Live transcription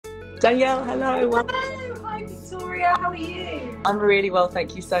Danielle, hello. Hello, hi Victoria, how are you? I'm really well,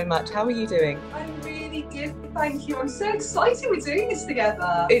 thank you so much. How are you doing? I'm really good, thank you. I'm so excited we're doing this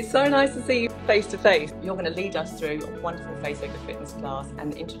together. It's so nice to see you face to face. You're going to lead us through a wonderful face yoga fitness class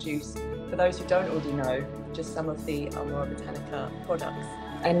and introduce, for those who don't already know, just some of the Almora Botanica products.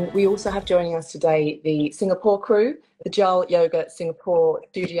 And we also have joining us today the Singapore crew, the Jal Yoga Singapore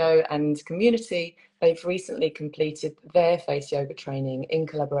studio and community. They've recently completed their face yoga training in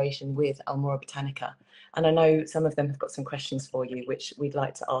collaboration with Almora Botanica. And I know some of them have got some questions for you, which we'd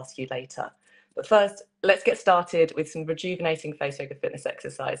like to ask you later. But first, let's get started with some rejuvenating face yoga fitness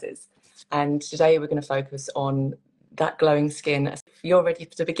exercises. And today we're going to focus on that glowing skin. If you're ready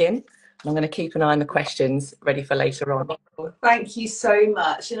to begin, I'm going to keep an eye on the questions ready for later on. Thank you so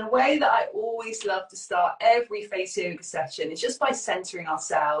much. In a way that I always love to start every face yoga session is just by centering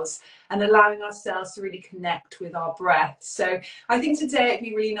ourselves and allowing ourselves to really connect with our breath. So I think today it'd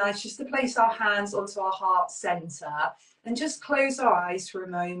be really nice just to place our hands onto our heart center and just close our eyes for a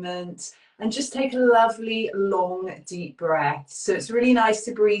moment and just take a lovely, long, deep breath. So it's really nice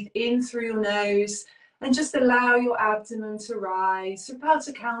to breathe in through your nose and just allow your abdomen to rise for about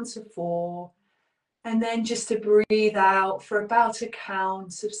a count of 4. And then just to breathe out for about a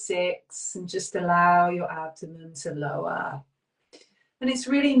count of 6 and just allow your abdomen to lower. And it's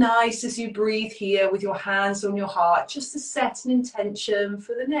really nice as you breathe here with your hands on your heart, just to set an intention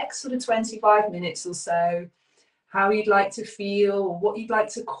for the next sort of 25 minutes or so, how you'd like to feel or what you'd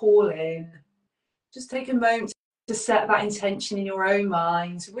like to call in. Just take a moment to set that intention in your own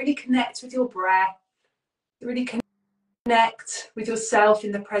mind, really connect with your breath, really connect with yourself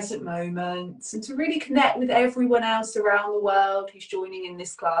in the present moment, and to really connect with everyone else around the world who's joining in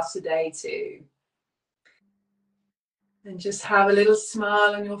this class today too. And just have a little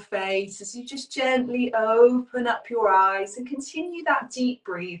smile on your face as you just gently open up your eyes and continue that deep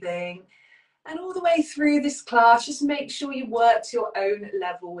breathing. And all the way through this class, just make sure you work to your own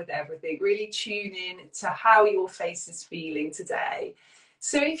level with everything. Really tune in to how your face is feeling today.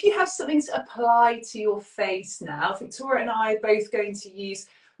 So if you have something to apply to your face now, Victoria and I are both going to use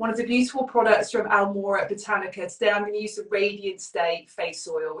one of the beautiful products from Almora Botanica. Today I'm going to use the Radiant Stay face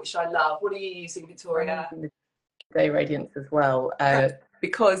oil, which I love. What are you using, Victoria? Day Radiance as well,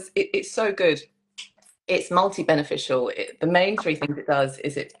 because it's so good. It's multi-beneficial. The main 3 things it does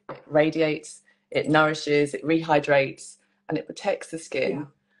is it radiates, it nourishes, it rehydrates, and it protects the skin. Yeah.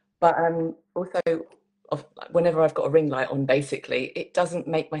 But also, whenever I've got a ring light on, basically, it doesn't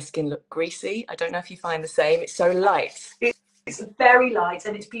make my skin look greasy. I don't know if you find the same. It's so light. It's very light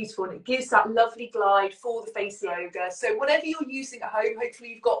and it's beautiful, and it gives that lovely glide for the face yoga. So whatever you're using at home, hopefully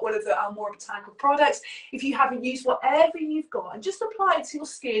you've got one of the Almora Botanica products. If you haven't used whatever you've got, and just apply it to your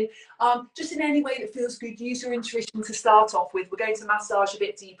skin, just in any way that feels good. Use your intuition to start off with. We're going to massage a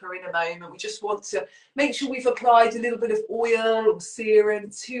bit deeper in a moment. We just want to make sure we've applied a little bit of oil or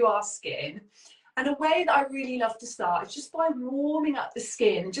serum to our skin. And a way that I really love to start is just by warming up the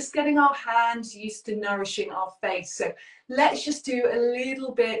skin and just getting our hands used to nourishing our face. So let's just do a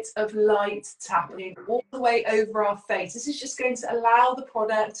little bit of light tapping all the way over our face. This is just going to allow the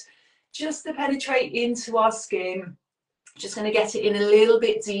product just to penetrate into our skin. Just going to get it in a little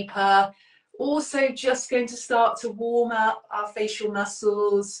bit deeper. Also just going to start to warm up our facial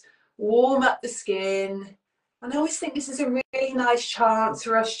muscles, warm up the skin. And I always think this is a really nice chance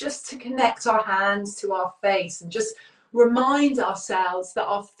for us just to connect our hands to our face and just remind ourselves that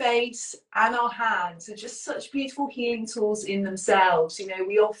our face and our hands are just such beautiful healing tools in themselves. You know,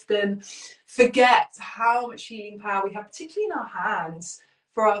 we often forget how much healing power we have, particularly in our hands,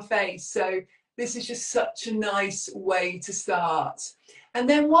 for our face. So this is just such a nice way to start. And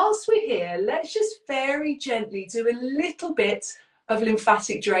then whilst we're here, let's just very gently do a little bit of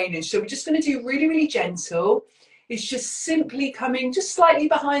lymphatic drainage. So we're just going to do really, really gentle. It's just simply coming just slightly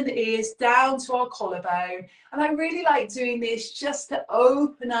behind the ears, down to our collarbone. And I really like doing this just to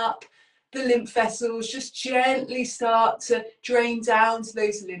open up the lymph vessels, just gently start to drain down to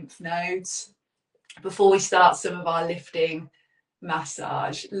those lymph nodes before we start some of our lifting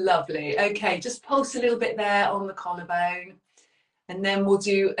massage. Lovely. Okay, just pulse a little bit there on the collarbone. And then we'll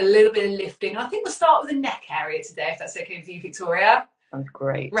do a little bit of lifting. I think we'll start with the neck area today, if that's okay with you, Victoria. Sounds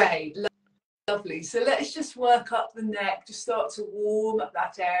great. Great. Lovely. So let's just work up the neck, just start to warm up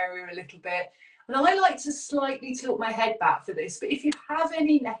that area a little bit. And I like to slightly tilt my head back for this, but if you have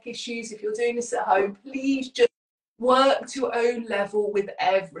any neck issues, if you're doing this at home, please just work to your own level with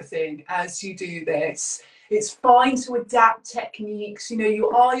everything as you do this. It's fine to adapt techniques. You know, you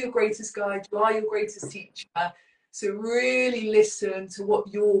are your greatest guide, you are your greatest teacher. So really listen to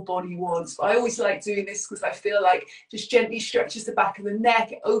what your body wants. I always like doing this because I feel like just gently stretches the back of the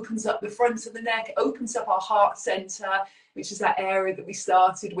neck, it opens up the front of the neck, it opens up our heart center, which is that area that we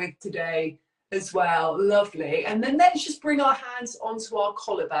started with today as well. Lovely. And then let's just bring our hands onto our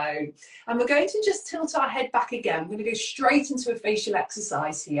collarbone. And we're going to just tilt our head back again. We're going to go straight into a facial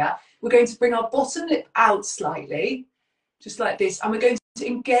exercise here. We're going to bring our bottom lip out slightly, just like this. And we're going to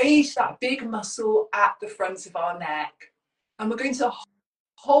engage that big muscle at the front of our neck. And we're going to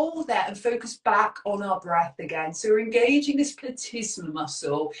hold there and focus back on our breath again. So we're engaging this platysma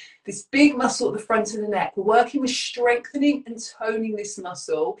muscle, this big muscle at the front of the neck. We're working with strengthening and toning this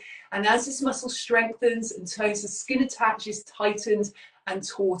muscle. And as this muscle strengthens and tones, the skin attaches, tightens and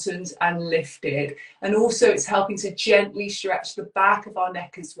tautens and lifted. And also it's helping to gently stretch the back of our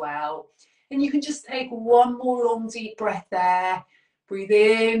neck as well. And you can just take one more long deep breath there. Breathe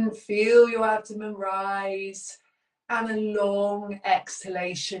in, feel your abdomen rise, and a long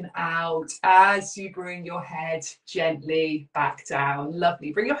exhalation out as you bring your head gently back down.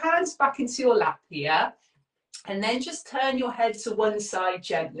 Lovely. Bring your hands back into your lap here, and then just turn your head to one side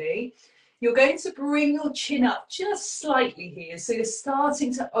gently. You're going to bring your chin up just slightly here. So you're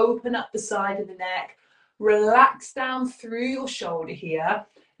starting to open up the side of the neck, relax down through your shoulder here,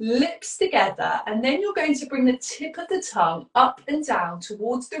 lips together, and then you're going to bring the tip of the tongue up and down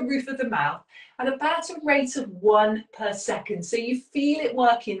towards the roof of the mouth at about a rate of 1 per second. So you feel it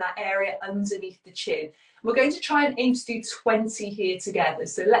working that area underneath the chin. We're going to try and aim to do 20 here together.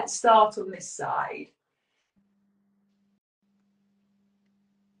 So let's start on this side.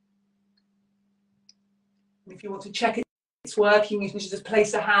 If you want to check it's working, you can just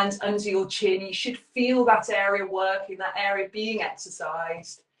place a hand under your chin. You should feel that area working, that area being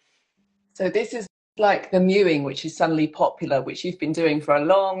exercised. So this is like the mewing, which is suddenly popular, which you've been doing for a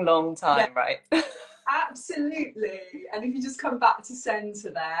long, long time, right? Absolutely. And if you just come back to center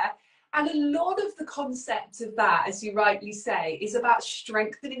there, and a lot of the concept of that, as you rightly say, is about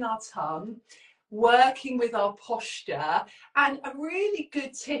strengthening our tongue, working with our posture, and a really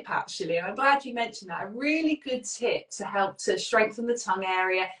good tip actually, and I'm glad you mentioned that, a really good tip to help to strengthen the tongue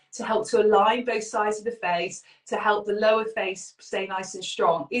area, to help to align both sides of the face, to help the lower face stay nice and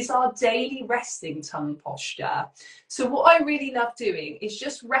strong, is our daily resting tongue posture. So what I really love doing is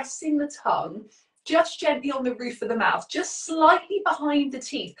just resting the tongue just gently on the roof of the mouth, just slightly behind the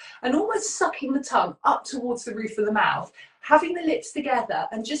teeth, and almost sucking the tongue up towards the roof of the mouth, having the lips together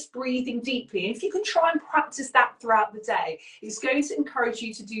and just breathing deeply. And if you can try and practice that throughout the day, it's going to encourage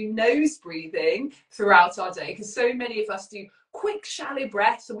you to do nose breathing throughout our day, because so many of us do quick shallow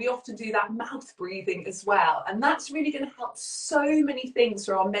breaths, and we often do that mouth breathing as well, and that's really going to help so many things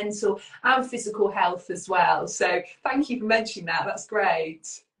for our mental and physical health as well. So thank you for mentioning that. That's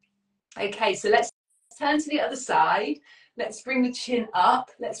great. Okay, so let's turn to the other side. Let's bring the chin up.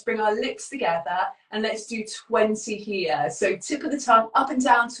 Let's bring our lips together, and let's do 20 here. So tip of the tongue up and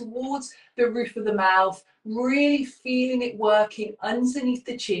down towards the roof of the mouth, really feeling it working underneath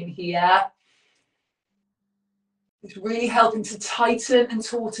the chin here. It's really helping to tighten and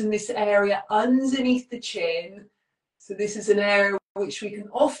tauten this area underneath the chin. So this is an area which we can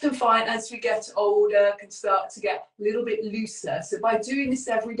often find as we get older can start to get a little bit looser. So by doing this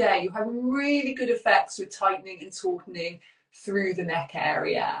every day, you're having really good effects with tightening and tautening through the neck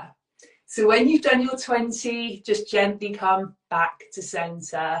area. So when you've done your 20, just gently come back to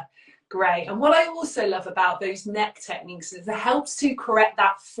center. Great. And what I also love about those neck techniques is it helps to correct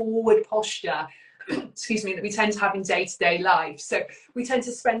that forward posture, excuse me, that we tend to have in day-to-day life. So we tend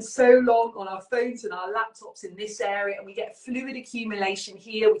to spend so long on our phones and our laptops in this area, and we get fluid accumulation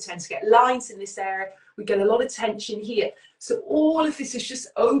here. We tend to get lines in this area. We get a lot of tension here. So all of this is just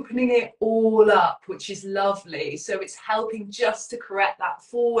opening it all up, which is lovely. So it's helping just to correct that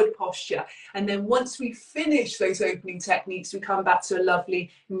forward posture. And then once we finish those opening techniques, we come back to a lovely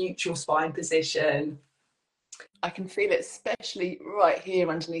neutral spine position. I can feel it, especially right here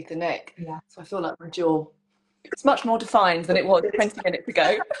underneath the neck. Yeah. So I feel like my jaw, it's much more defined than it was 20 minutes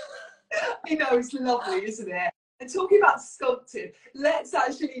ago. I know, it's lovely, isn't it? And talking about sculpting, let's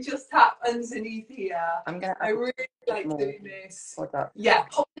actually just tap underneath here. I really like doing this. Yeah,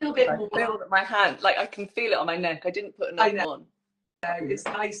 pop a little bit more. I feel that my hand, like I can feel it on my neck. I didn't put enough on. It's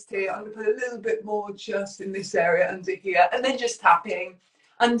nice here. I'm going to put a little bit more just in this area under here, and then just tapping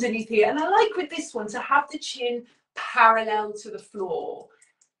underneath here. And I like with this one to have the chin parallel to the floor.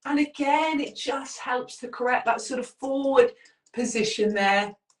 And again, it just helps to correct that sort of forward position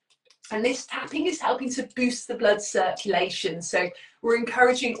there. And this tapping is helping to boost the blood circulation. So we're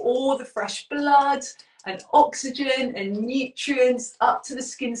encouraging all the fresh blood and oxygen and nutrients up to the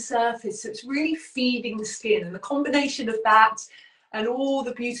skin surface. So it's really feeding the skin, and the combination of that and all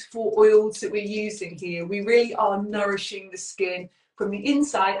the beautiful oils that we're using here, we really are nourishing the skin from the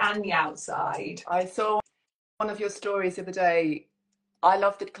inside and the outside. I saw one of your stories the other day. I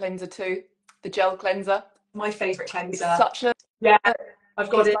love the cleanser too, the gel cleanser. My favourite cleanser. It's such a, yeah, I've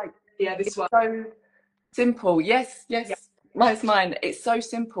got it. Like, yeah, this one. So simple. Yes, yes. Yeah. Mine's mine. It's so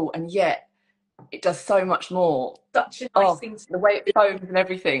simple, and yet it does so much more. Such a nice thing to the way it foams and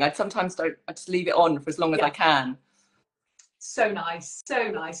everything. I sometimes don't. I just leave it on for as long as I can. So nice,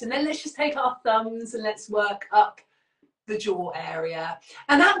 so nice. And then let's just take our thumbs and let's work up the jaw area.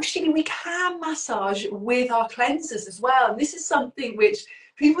 And actually we can massage with our cleansers as well. And this is something which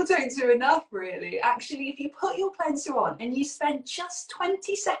people don't do enough really. Actually, if you put your cleanser on and you spend just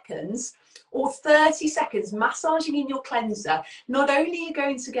 20 seconds or 30 seconds massaging in your cleanser, not only are you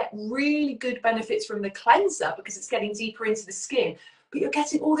going to get really good benefits from the cleanser because it's getting deeper into the skin, but you're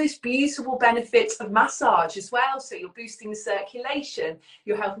getting all those beautiful benefits of massage as well. So you're boosting the circulation,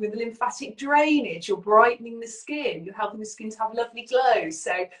 you're helping with the lymphatic drainage, you're brightening the skin, you're helping the skin to have a lovely glow.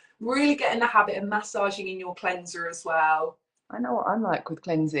 So really get in the habit of massaging in your cleanser as well. I know what I'm like with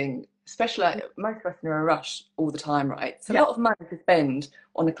cleansing, especially like, most of us are in a rush all the time, right? It's a lot of money to spend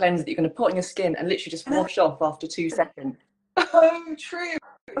on a cleanser that you're going to put on your skin and literally just wash off after 2 seconds. So true.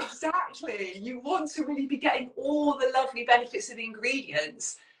 Exactly. You want to really be getting all the lovely benefits of the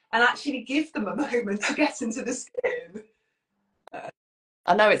ingredients and actually give them a moment to get into the skin.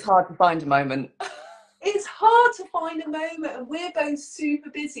 I know it's hard to find a moment. It's hard to find a moment, and we're both super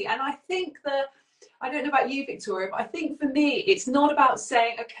busy. And I think I don't know about you, Victoria, but I think for me, it's not about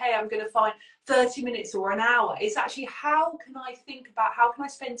saying, okay, I'm going to find 30 minutes or an hour. It's actually how can I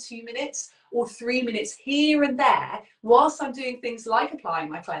spend 2 minutes or 3 minutes here and there whilst I'm doing things like applying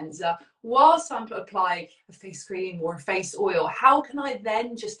my cleanser, whilst I'm applying a face cream or a face oil. How can I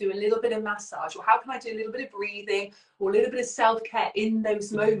then just do a little bit of massage, or how can I do a little bit of breathing or a little bit of self-care in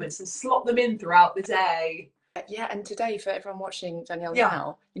those moments and slot them in throughout the day? Yeah, and today for everyone watching Danielle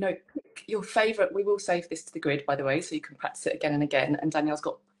now, pick your favourite. We will save this to the grid, by the way, so you can practice it again and again. And Danielle's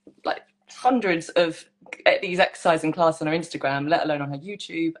got like hundreds of these exercising classes on her Instagram, let alone on her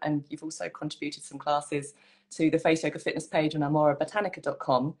YouTube. And you've also contributed some classes to the Face Yoga Fitness page on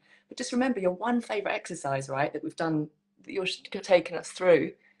amorabotanica.com. But just remember your one favourite exercise, right, that we've done, that you're taking us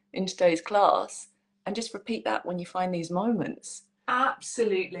through in today's class, and just repeat that when you find these moments.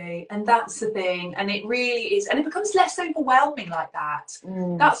 Absolutely. And that's the thing. And it really is. And it becomes less overwhelming like that.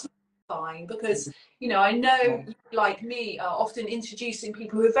 That's fine, because, I know like me are often introducing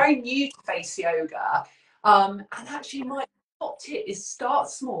people who are very new to face yoga. And actually my top tip is start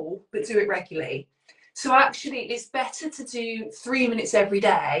small, but do it regularly. So actually it's better to do 3 minutes every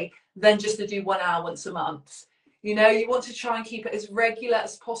day than just to do 1 hour once a month. You want to try and keep it as regular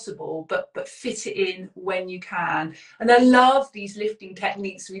as possible, but fit it in when you can. And I love these lifting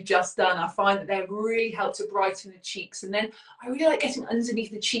techniques we've just done. I find that they've really helped to brighten the cheeks. And then I really like getting underneath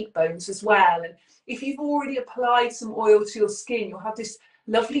the cheekbones as well. And if you've already applied some oil to your skin, you'll have this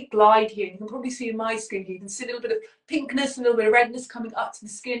lovely glide here. You can probably see in my skin here, you can see a little bit of pinkness, a little bit of redness coming up to the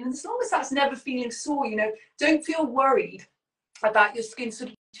skin. And as long as that's never feeling sore, don't feel worried about your skin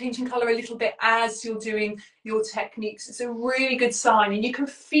sort of changing colour a little bit as you're doing your techniques. It's a really good sign, and you can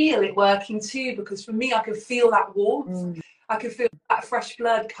feel it working too, because for me I can feel that warmth. I can feel that fresh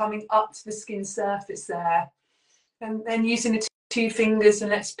blood coming up to the skin surface there. And then using the 2 fingers,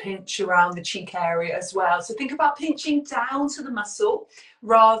 and let's pinch around the cheek area as well. So think about pinching down to the muscle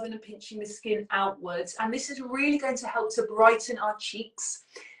rather than pinching the skin outwards, and this is really going to help to brighten our cheeks.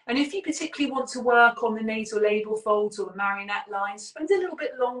 And if you particularly want to work on the nasal labial folds or the marionette lines, spend a little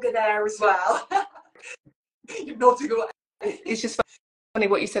bit longer there as well. You're nodding away. It's just funny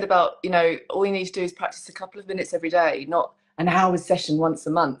what you said about, all you need to do is practice a couple of minutes every day, not an hour's session once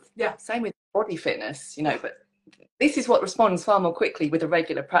a month. Yeah. Same with body fitness, but this is what responds far more quickly with a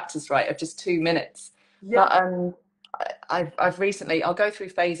regular practice, right, of just 2 minutes. Yeah. But I've recently, I'll go through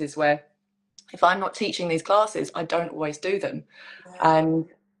phases where if I'm not teaching these classes, I don't always do them. Yeah. And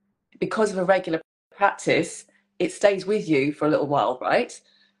because of a regular practice, it stays with you for a little while, right?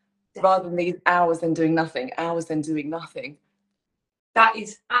 Definitely. Rather than these hours then doing nothing, hours then doing nothing. That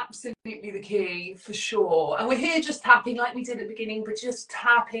is absolutely the key, for sure. And we're here just tapping like we did at the beginning, but just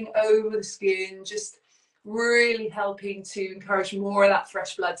tapping over the skin, just really helping to encourage more of that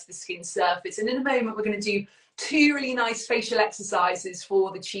fresh blood to the skin surface. And in a moment, we're going to do 2 really nice facial exercises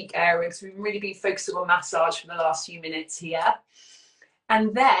for the cheek area, because we've really been focusing on massage for the last few minutes here.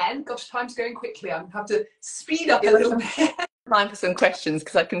 And then, gosh, time's going quickly. I'm going to have to speed up a little bit. time for some questions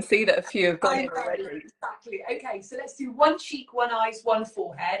because I can see that a few have gone I in know, already. exactly. Okay, so let's do one cheek, one eyes, one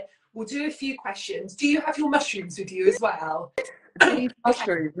forehead. We'll do a few questions. Do you have your mushrooms with you as well? These Okay,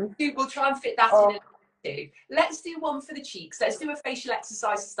 mushrooms. we'll try and fit that in. Oh, Too. Let's do one for the cheeks. Let's do a facial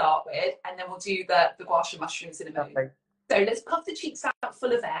exercise to start with, and then we'll do the gua sha mushrooms in a moment. lovely. So let's puff the cheeks out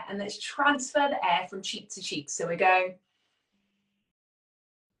full of air, and let's transfer the air from cheek to cheek. So we're going,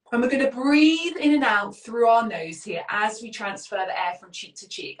 and we're going to breathe in and out through our nose here as we transfer the air from cheek to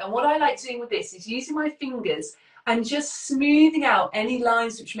cheek. And what I like doing with this is using my fingers and just smoothing out any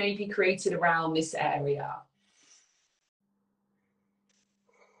lines which may be created around this area.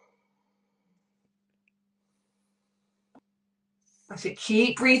 That's it.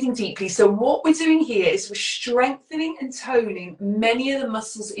 Keep breathing deeply. So what we're doing here is we're strengthening and toning many of the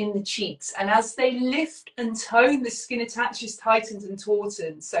muscles in the cheeks. And as they lift and tone, the skin attaches, tightens and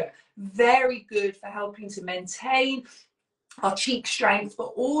tautens. So very good for helping to maintain our cheek strength,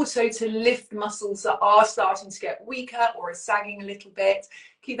 but also to lift muscles that are starting to get weaker or are sagging a little bit.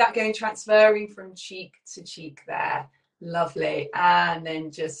 Keep that going, transferring from cheek to cheek there. Lovely. And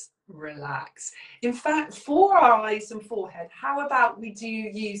then just relax. In fact, for our eyes and forehead, how about we do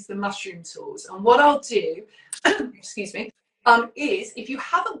use the mushroom tools? And what I'll do, excuse me, is if you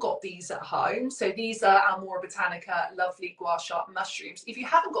haven't got these at home, so these are Amora Botanica lovely gua sha mushrooms. If you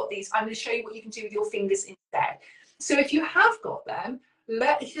haven't got these, I'm going to show you what you can do with your fingers instead. So if you have got them,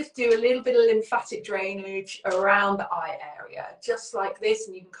 let's just do a little bit of lymphatic drainage around the eye area, just like this,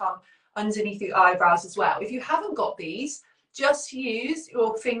 and you can come underneath the eyebrows as well. If you haven't got these, just use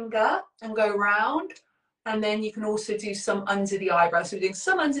your finger and go round, and then you can also do some under the eyebrows. So we're doing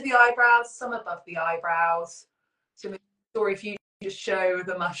some under the eyebrows, some above the eyebrows. So make sure if you just show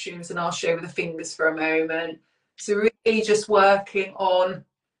the mushrooms, and I'll show with the fingers for a moment. So really just working on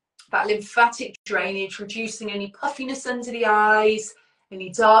that lymphatic drainage, reducing any puffiness under the eyes, any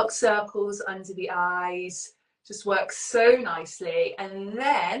dark circles under the eyes. Just works so nicely. And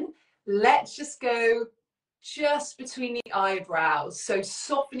then let's just go just between the eyebrows. So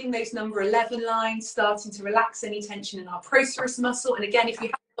softening those number 11 lines, starting to relax any tension in our procerus muscle. And again, if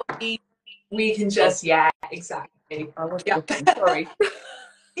you have these, we can just, yeah, exactly. I was Yeah. looking, sorry.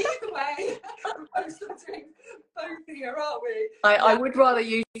 Either way, we're still doing both here, aren't we? I would rather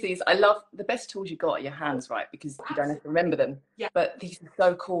use these. I love the best tools you got are your hands, right? Because you don't have to remember them. Yeah. But these are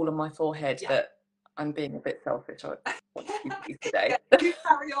so cool on my forehead Yeah. that I'm being a bit selfish. I want to use these today. Yeah, you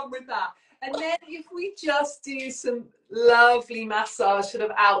carry on with that. And then if we just do some lovely massage sort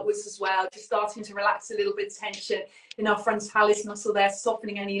of outwards as well, just starting to relax a little bit of tension in our frontalis muscle there,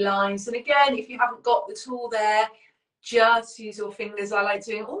 softening any lines. And again, if you haven't got the tool there, just use your fingers. I like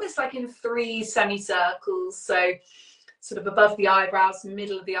doing almost like in 3 semicircles. So sort of above the eyebrows,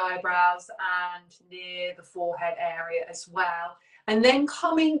 middle of the eyebrows, and near the forehead area as well. And then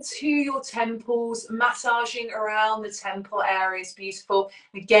coming to your temples, massaging around the temple area is beautiful.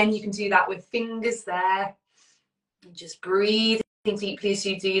 Again, you can do that with fingers there. And just breathe deeply as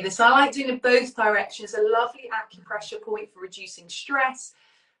you do this. I like doing it both directions. A lovely acupressure point for reducing stress.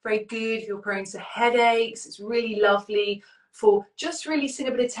 Very good if you're prone to headaches. It's really lovely for just releasing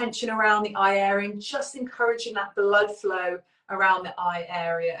a bit of tension around the eye area and just encouraging that blood flow around the eye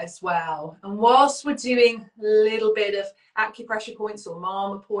area as well. And whilst we're doing a little bit of acupressure points or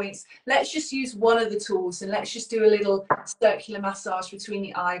marma points, let's just use one of the tools and let's just do a little circular massage between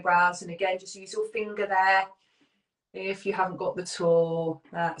the eyebrows. And again, just use your finger there. If you haven't got the tool,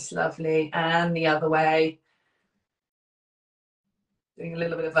 that's lovely. And the other way. Doing a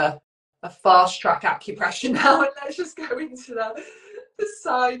little bit of a fast track acupressure now, and let's just go into the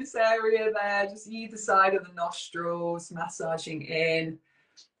sinus area there, just either side of the nostrils, massaging in.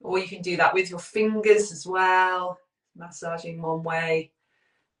 Or you can do that with your fingers as well, massaging one way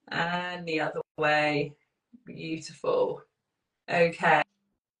and the other way. Beautiful. Okay,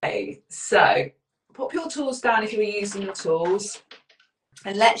 so pop your tools down if you're using the tools,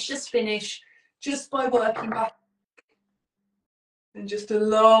 and let's just finish just by working back and just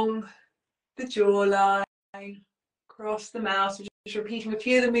along the jawline, across the mouth. So just repeating a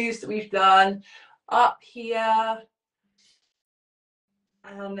few of the moves that we've done. Up here.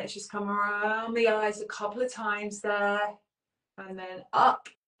 And let's just come around the eyes a couple of times there. And then up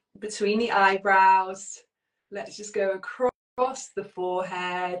between the eyebrows. Let's just go across the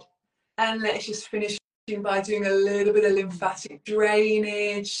forehead. And let's just finish by doing a little bit of lymphatic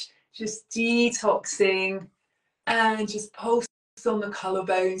drainage, just detoxing and just pulse on the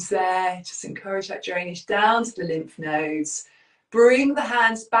collarbones there. Just encourage that drainage down to the lymph nodes. Bring the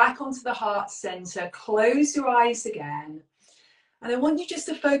hands back onto the heart center. Close your eyes again. And I want you just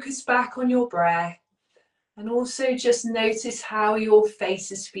to focus back on your breath. And also just notice how your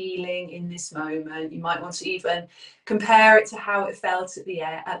face is feeling in this moment. You might want to even compare it to how it felt at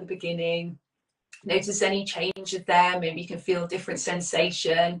the beginning. Notice any changes there. Maybe you can feel a different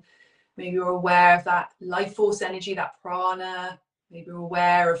sensation. Maybe you're aware of that life force energy, that prana. Maybe you're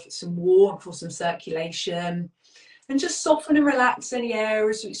aware of some warmth or some circulation. And just soften and relax any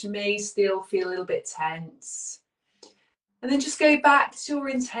areas which may still feel a little bit tense. And then just go back to your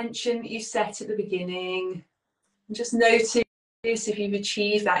intention that you set at the beginning. And just notice if you've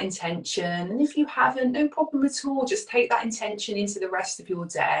achieved that intention. And if you haven't, no problem at all. Just take that intention into the rest of your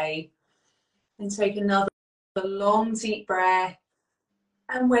day. And take another long, deep breath.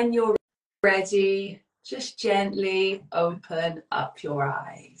 And when you're ready, just gently open up your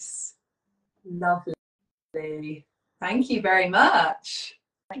eyes. Lovely. Thank you very much.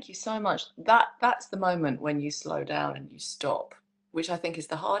 Thank you so much. That's the moment when you slow down and you stop, which I think is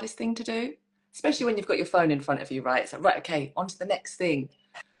the hardest thing to do, especially when you've got your phone in front of you, right? So, right, okay, on to the next thing.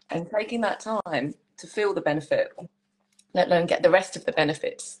 And taking that time to feel the benefit, let alone get the rest of the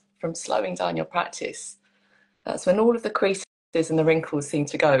benefits from slowing down your practice. That's when all of the creases and the wrinkles seem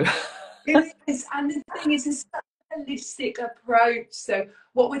to go. It is, and the thing is, it's such a holistic approach. So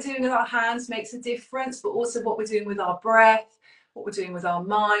what we're doing with our hands makes a difference, but also what we're doing with our breath, what we're doing with our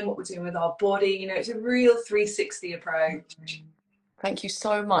mind, what we're doing with our body. You know, it's a real 360 approach. Thank you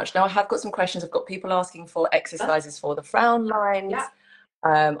so much. Now I have got some questions. I've got people asking for exercises for the frown lines.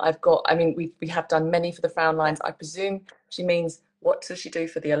 Yeah. We have done many for the frown lines. I presume she means, what does she do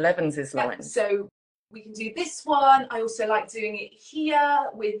for the 11s lines? So we can do this one. I also like doing it here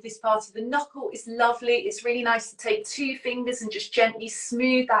with this part of the knuckle. It's lovely. It's really nice to take 2 fingers and just gently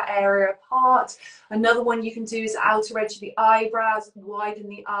smooth that area apart. Another one you can do is outer edge of the eyebrows, widen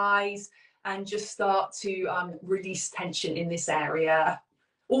the eyes, and just start to release tension in this area.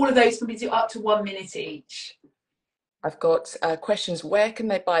 All of those can be up to 1 minute each. I've got questions. Where can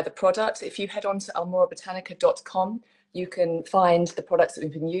they buy the product? If you head on to almorabotanica.com, you can find the products that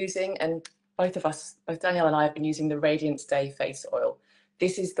we've been using, and both Danielle and I have been using the Radiance Day face oil.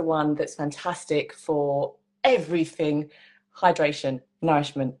 This is the one that's fantastic for everything: hydration,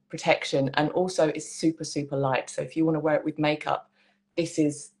 nourishment, protection, and also is super, super light. So if you want to wear it with makeup, this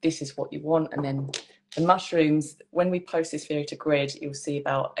is what you want. And then the mushrooms, when we post this video to Grid, you'll see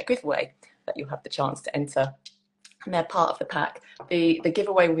about a giveaway that you'll have the chance to enter. And they're part of the pack. The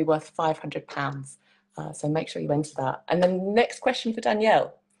giveaway will be worth £500. So make sure you enter that. And then next question for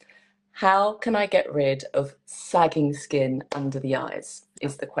Danielle. How can I get rid of sagging skin under the eyes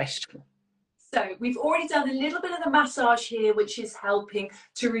is the question. So we've already done a little bit of the massage here, which is helping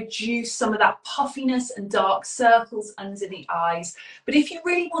to reduce some of that puffiness and dark circles under the eyes. But if you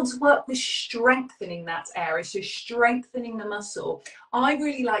really want to work with strengthening that area, so strengthening the muscle, I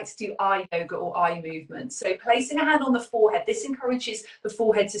really like to do eye yoga or eye movement. So placing a hand on the forehead, this encourages the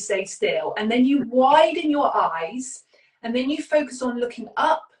forehead to stay still. And then you widen your eyes, and then you focus on looking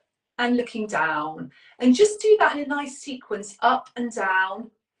up and looking down. And just do that in a nice sequence, up and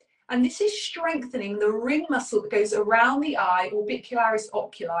down. And this is strengthening the ring muscle that goes around the eye, orbicularis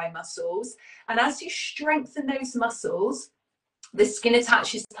oculi muscles. And as you strengthen those muscles, the skin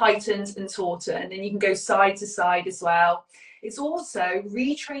attaches, tightens and tauten, and then you can go side to side as well. It's also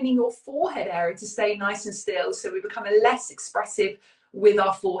retraining your forehead area to stay nice and still, so we become less expressive with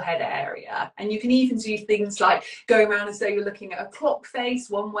our forehead area. And you can even do things like going around as though you're looking at a clock face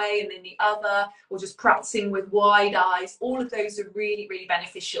one way and then the other, or just practicing with wide eyes. All of those are really, really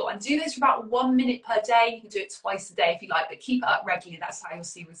beneficial. And do this for about 1 minute per day. You can do it twice a day if you like, but keep it up regularly. That's how you'll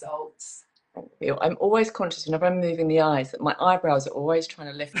see results. Thank you. I'm always conscious whenever I'm moving the eyes that my eyebrows are always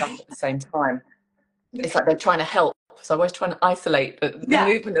trying to lift up at the same time. It's like they're trying to help. So I'm always trying to isolate the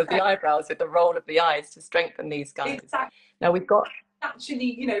movement of the eyebrows with the roll of the eyes to strengthen these guys. Exactly. Now we've got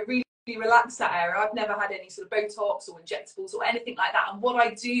actually, really relax that area. I've never had any sort of Botox or injectables or anything like that. And what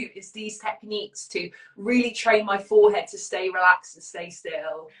I do is these techniques to really train my forehead to stay relaxed and stay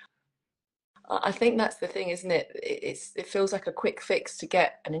still. I think that's the thing, isn't it? It feels like a quick fix to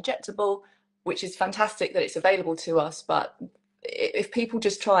get an injectable, which is fantastic that it's available to us. But if people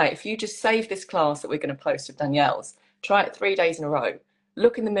just try it, if you just save this class that we're going to post of Danielle's, try it 3 days in a row,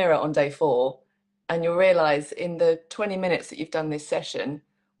 look in the mirror on day 4, and you'll realize in the 20 minutes that you've done this session,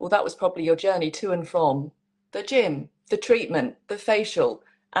 well, that was probably your journey to and from the gym, the treatment, the facial,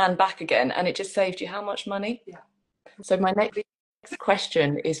 and back again. And it just saved you how much money? Yeah. So my next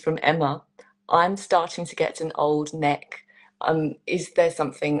question is from Emma. I'm starting to get an old neck. Is there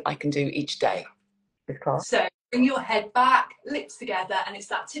something I can do each day? this class. So bring your head back, lips together, and it's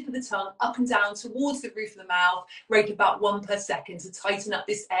that tip of the tongue up and down towards the roof of the mouth, rate about 1 per second to tighten up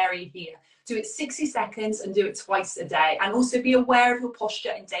this area here. Do it 60 seconds and do it twice a day. And also be aware of your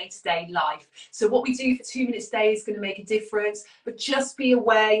posture in day-to-day life. So what we do for 2 minutes a day is going to make a difference, but just be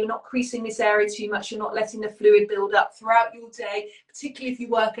aware you're not creasing this area too much. You're not letting the fluid build up throughout your day, particularly if you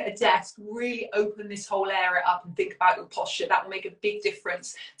work at a desk. Really open this whole area up and think about your posture. That will make a big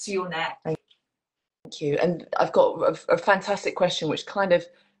difference to your neck. Thank you. And I've got a fantastic question which kind of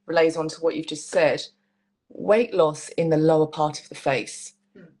relays on to what you've just said. Weight loss in the lower part of the face.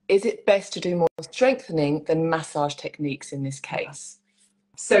 Is it best to do more strengthening than massage techniques in this case?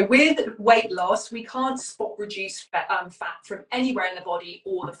 So with weight loss, we can't spot reduce fat from anywhere in the body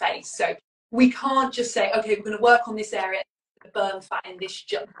or the face. So we can't just say, okay, we're going to work on this area, burn fat in this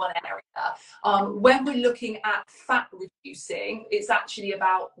just one area. When we're looking at fat reducing, it's actually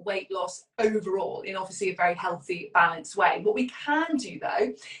about weight loss overall in obviously a very healthy, balanced way. What we can do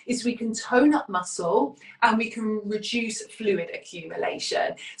though is we can tone up muscle and we can reduce fluid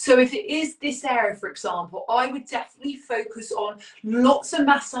accumulation. So if it is this area, for example, I would definitely focus on lots of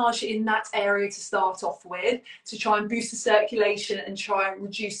massage in that area to start off with, to try and boost the circulation and try and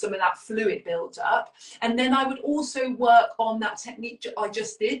reduce some of that fluid build-up. And then I would also work on that technique I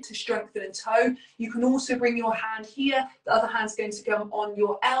just did to strengthen and tone. You can also bring your hand here, the other hand's going to go on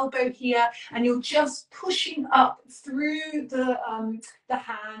your elbow here, and you're just pushing up through the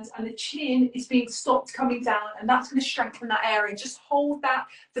hand, and the chin is being stopped coming down, and that's going to strengthen that area. Just hold that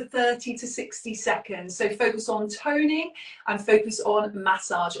for 30 to 60 seconds. So focus on toning and focus on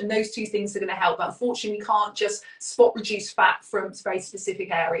massage, and those two things are going to help. But unfortunately, we can't just spot reduce fat from very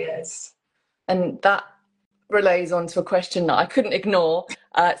specific areas. And that relays on to a question that I couldn't ignore.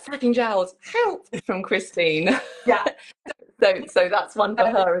 Sagging jowls, help, from Christine. Yeah. So that's one for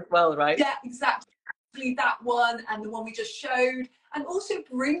her as well, right? Yeah, exactly. That one and the one we just showed. And also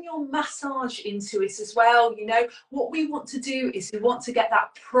bring your massage into it as well. You know, what we want to do is we want to get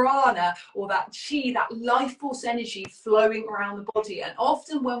that prana or that chi, that life force energy flowing around the body. And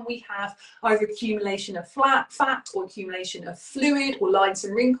often when we have either accumulation of fat or accumulation of fluid or lines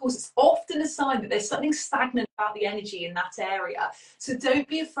and wrinkles, it's often a sign that there's something stagnant about the energy in that area. So don't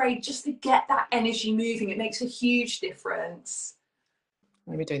be afraid just to get that energy moving. It makes a huge difference.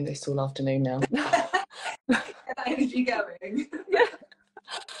 I'm going to be doing this all afternoon now. Get that energy going. Yeah.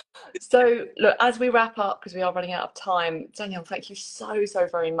 So look, as we wrap up, because we are running out of time, Danielle, thank you so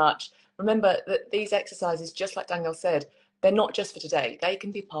very much. Remember that these exercises, just like Danielle said, they're not just for today. They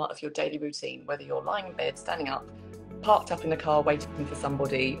can be part of your daily routine, whether you're lying in bed, standing up, parked up in the car waiting for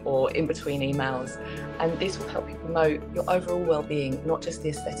somebody, or in between emails. And this will help you promote your overall well-being, not just the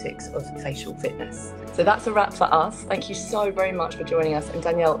aesthetics of facial fitness. So that's a wrap for us. Thank you so very much for joining us. And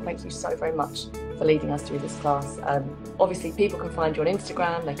Danielle, thank you so very much for leading us through this class. Obviously, people can find you on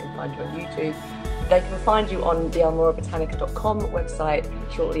Instagram, they can find you on YouTube, they can find you on the almorabotanica.com website.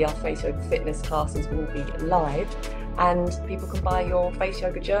 Shortly, our face yoga fitness classes will be live, and people can buy your face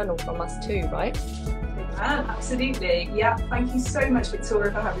yoga journal from us too, right? Absolutely. Yeah. Thank you so much,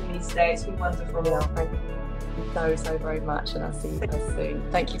 Victoria, for having me today. It's been wonderful. Yeah, thank you so very much, and I'll see you guys soon.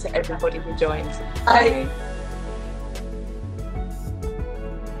 Thank you to everybody who joined. Bye.